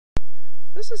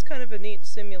This is kind of a neat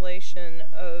simulation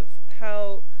of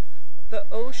how the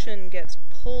ocean gets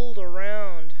pulled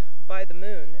around by the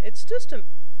moon. It's just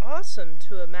awesome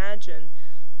to imagine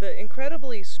the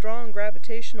incredibly strong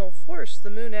gravitational force the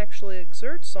moon actually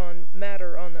exerts on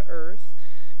matter on the Earth,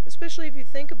 especially if you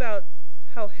think about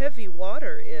how heavy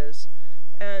water is.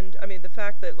 And I mean, the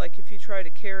fact that, like, if you try to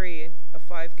carry a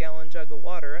 5-gallon jug of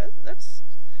water, that's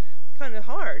kind of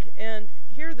hard. And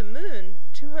here the moon,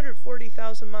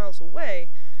 240,000 miles away,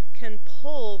 can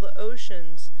pull the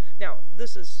oceans. Now,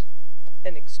 this is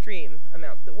an extreme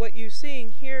amount. What you're seeing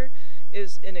here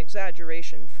is an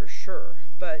exaggeration for sure,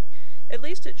 but at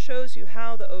least it shows you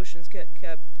how the oceans can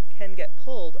get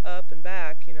pulled up and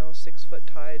back, 6-foot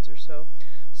tides or so.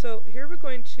 So here we're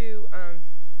going to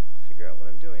figure out what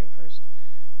I'm doing first.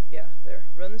 Yeah, there,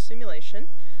 run the simulation.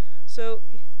 So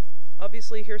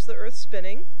obviously here's the Earth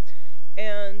spinning,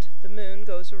 and the moon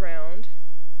goes around,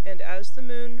 and as the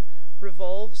moon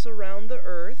revolves around the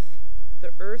Earth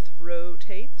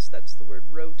rotates. That's the word,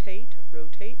 rotate.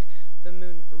 The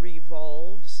moon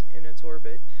revolves in its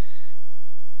orbit.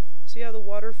 See how the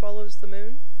water follows the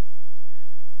moon?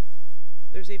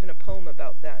 There's even a poem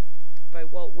about that by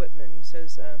Walt Whitman. He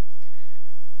says,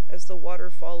 as the water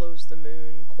follows the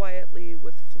moon quietly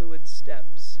with fluid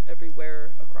steps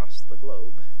everywhere across the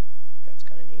globe. That's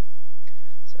kind of neat.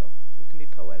 So you can be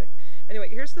poetic. Anyway,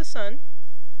 here's the sun.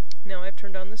 Now I've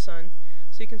turned on the sun.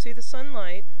 So you can see the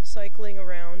sunlight cycling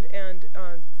around, and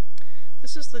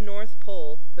this is the North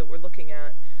Pole that we're looking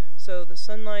at. So the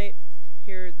sunlight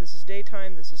here, this is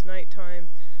daytime, this is nighttime.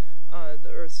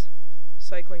 The Earth's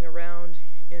cycling around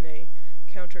in a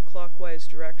counterclockwise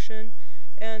direction,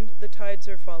 and the tides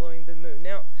are following the moon.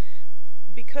 Now,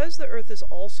 because the Earth is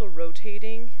also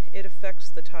rotating, it affects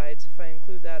the tides. If I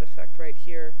include that effect right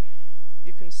here,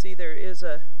 you can see there is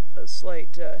a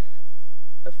slight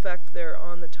effect there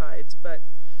on the tides, but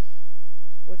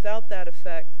without that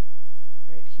effect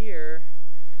right here,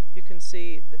 you can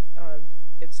see that,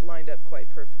 it's lined up quite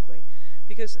perfectly.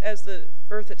 Because as the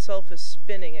Earth itself is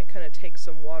spinning, it kind of takes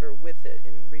some water with it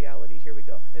in reality. Here we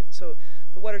go. So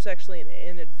the water's actually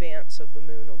in advance of the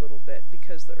moon a little bit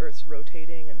because the Earth's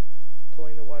rotating and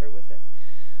pulling the water with it.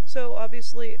 So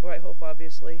obviously, or I hope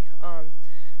obviously,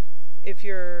 if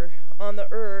you're on the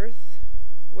Earth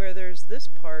where there's this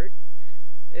part,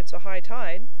 it's a high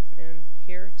tide, and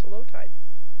here it's a low tide.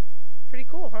 Pretty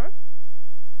cool, huh?